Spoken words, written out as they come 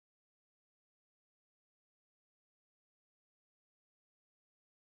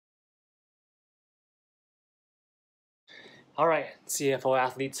All right, CFO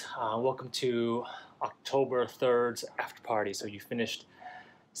athletes, welcome to October 3rd's after party. So you finished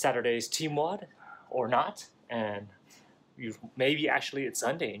Saturday's team WOD or not, and you maybe actually it's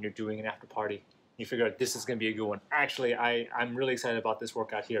Sunday and you're doing an after party. You figure out this is going to be a good one. Actually, I'm really excited about this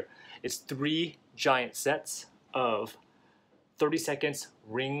workout here. It's 3 giant sets of 30 seconds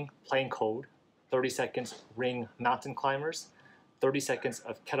ring plank hold, 30 seconds ring mountain climbers, 30 seconds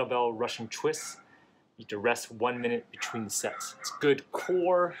of kettlebell Russian twists. You need to rest 1 minute between the sets. It's a good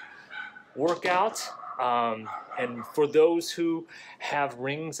core workout. And for those who have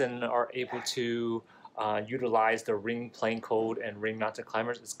rings and are able to utilize the ring plank hold and ring mountain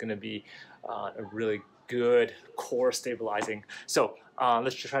climbers, it's going to be a really good core stabilizing. So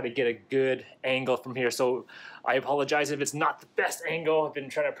let's just try to get a good angle from here. So I apologize if it's not the best angle. I've been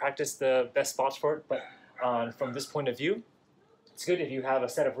trying to practice the best spots for it, but from this point of view, it's good if you have a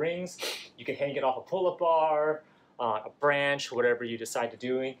set of rings. You can hang it off a pull-up bar, a branch, whatever you decide to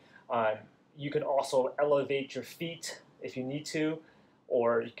do. You can also elevate your feet if you need to,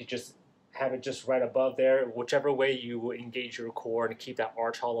 or you could just have it just right above there, whichever way you will engage your core and keep that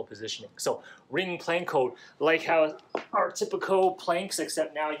arch hollow positioning. So ring plank hold, like how our typical planks,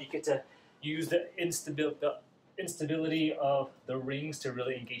 except now you get to use the instability of the rings to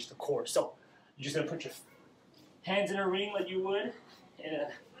really engage the core. So you're just going to put your hands in a ring like you would in a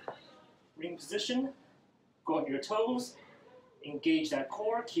ring position. Go on your toes, engage that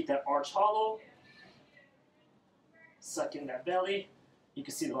core, keep that arch hollow, suck in that belly. You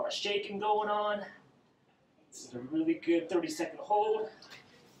can see a lot of shaking going on. This is a really good 30-second hold.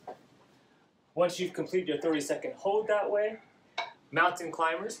 Once you've completed your 30-second hold that way, mountain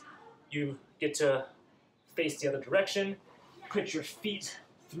climbers, you get to face the other direction, put your feet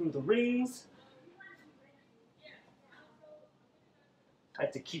through the rings. I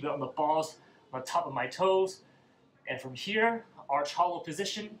have to keep it on the balls on the top of my toes. And from here, arch hollow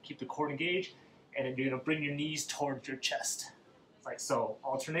position, keep the core engaged, and then you're going to bring your knees towards your chest. Like so.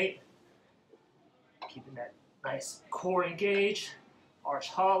 Alternate. Keeping that nice core engaged, arch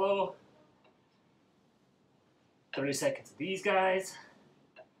hollow. 30 seconds of these guys.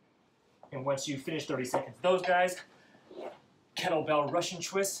 And once you finish 30 seconds of those guys, kettlebell Russian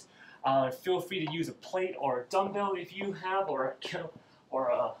twist. Feel free to use a plate or a dumbbell if you have, or a kettle or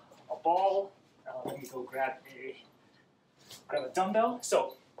a ball. Let me go grab a dumbbell.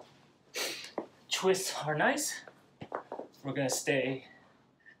 So twists are nice. We're going to stay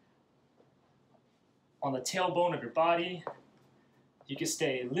on the tailbone of your body. You can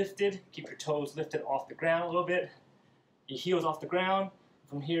stay lifted. Keep your toes lifted off the ground a little bit. Your heels off the ground.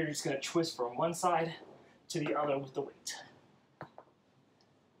 From here, you're just going to twist from one side to the other with the weight.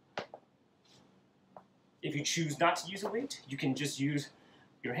 If you choose not to use a weight, you can just use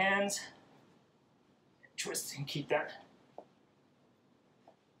your hands, twist and keep that.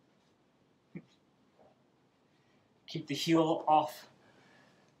 Keep the heel off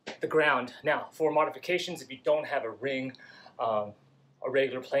the ground. Now, for modifications, if you don't have a ring, a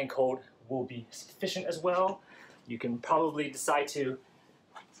regular plank hold will be sufficient as well. You can probably decide to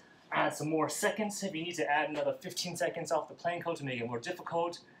add some more seconds. If you need to add another 15 seconds off the plank hold to make it more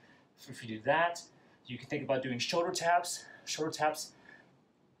difficult, if you do that, you can think about doing shoulder taps. Shoulder taps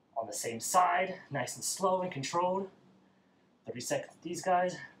on the same side, nice and slow and controlled. 30 seconds of these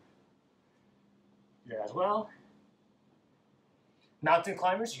guys. Do that as well. Mountain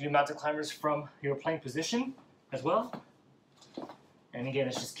climbers, you can do mountain climbers from your plank position as well. And again,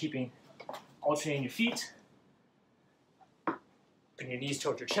 it's just alternating your feet. Bring your knees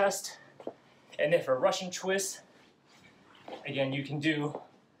towards your chest. And then for a Russian twist, again, you can do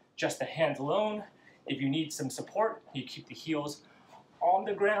just the hands alone. If you need some support, you keep the heels on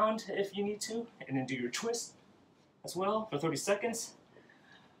the ground if you need to, and then do your twist as well for 30 seconds.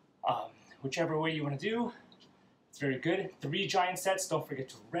 Whichever way you want to do. It's very good. 3 giant sets. Don't forget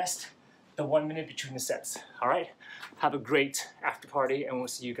to rest the 1 minute between the sets. All right? Have a great after party, and we'll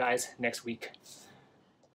see you guys next week.